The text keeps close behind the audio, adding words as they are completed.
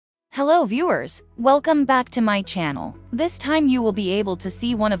Hello viewers, welcome back to my channel. This time you will be able to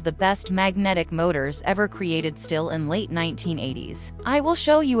see one of the best magnetic motors ever created still in late 1980s. I will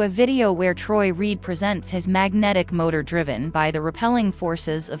show you a video where Troy Reed presents his magnetic motor driven by the repelling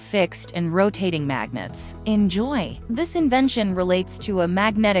forces of fixed and rotating magnets. Enjoy! This invention relates to a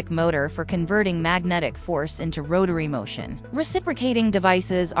magnetic motor for converting magnetic force into rotary motion. Reciprocating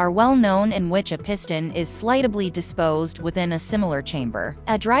devices are well known in which a piston is slightably disposed within a similar chamber.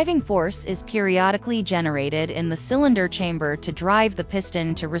 A driving force is periodically generated in the cylinder chamber to drive the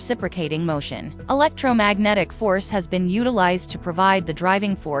piston to reciprocating motion. Electromagnetic force has been utilized to provide the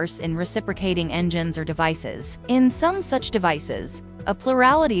driving force in reciprocating engines or devices. In some such devices, a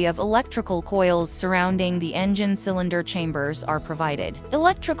plurality of electrical coils surrounding the engine cylinder chambers are provided.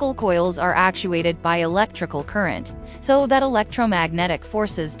 Electrical coils are actuated by electrical current, so that electromagnetic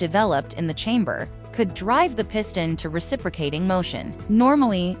forces developed in the chamber could drive the piston to reciprocating motion.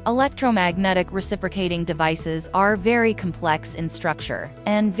 Normally, electromagnetic reciprocating devices are very complex in structure,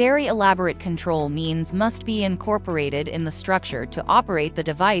 and very elaborate control means must be incorporated in the structure to operate the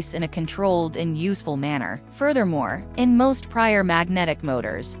device in a controlled and useful manner. Furthermore, in most prior magnetic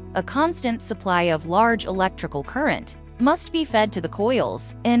motors, a constant supply of large electrical current must be fed to the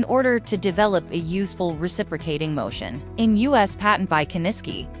coils in order to develop a useful reciprocating motion. In U.S. patent by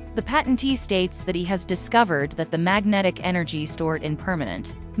Kiniski, the patentee states that he has discovered that the magnetic energy stored in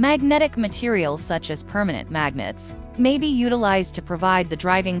permanent magnetic materials such as permanent magnets may be utilized to provide the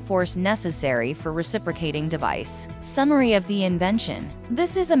driving force necessary for reciprocating device. Summary of the invention.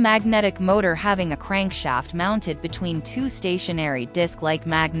 This is a magnetic motor having a crankshaft mounted between two stationary disc-like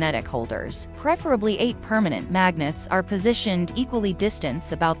magnetic holders. Preferably 8 permanent magnets are positioned equally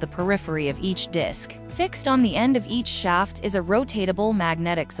distant about the periphery of each disc. Fixed on the end of each shaft is a rotatable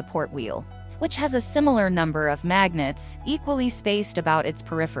magnetic support wheel, which has a similar number of magnets equally spaced about its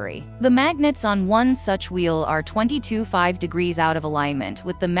periphery. The magnets on one such wheel are 22.5 degrees out of alignment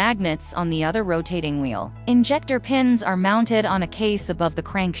with the magnets on the other rotating wheel. Injector pins are mounted on a case above the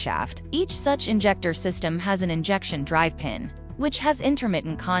crankshaft. Each such injector system has an injection drive pin, which has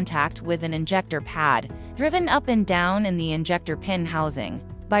intermittent contact with an injector pad, driven up and down in the injector pin housing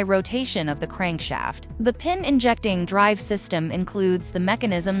by rotation of the crankshaft. The pin injecting drive system includes the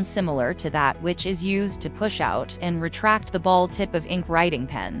mechanism similar to that which is used to push out and retract the ball tip of ink writing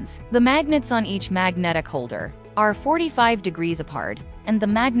pens. The magnets on each magnetic holder are 45 degrees apart, and the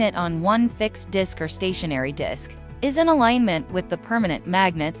magnet on one fixed disc or stationary disc is in alignment with the permanent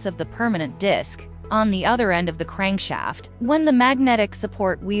magnets of the permanent disc on the other end of the crankshaft. When the magnetic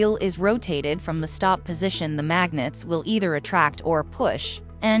support wheel is rotated from the stop position, the magnets will either attract or push,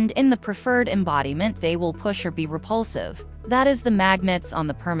 and in the preferred embodiment they will push or be repulsive. That is, the magnets on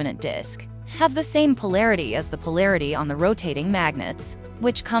the permanent disc have the same polarity as the polarity on the rotating magnets,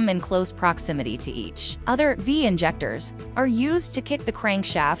 which come in close proximity to each other. V-injectors are used to kick the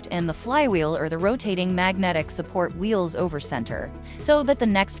crankshaft and the flywheel or the rotating magnetic support wheels over center, so that the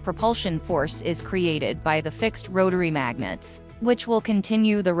next propulsion force is created by the fixed rotary magnets, which will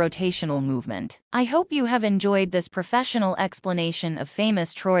continue the rotational movement. I hope you have enjoyed this professional explanation of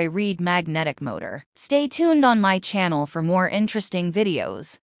famous Troy Reed magnetic motor. Stay tuned on my channel for more interesting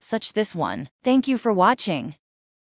videos, such this one. Thank you for watching.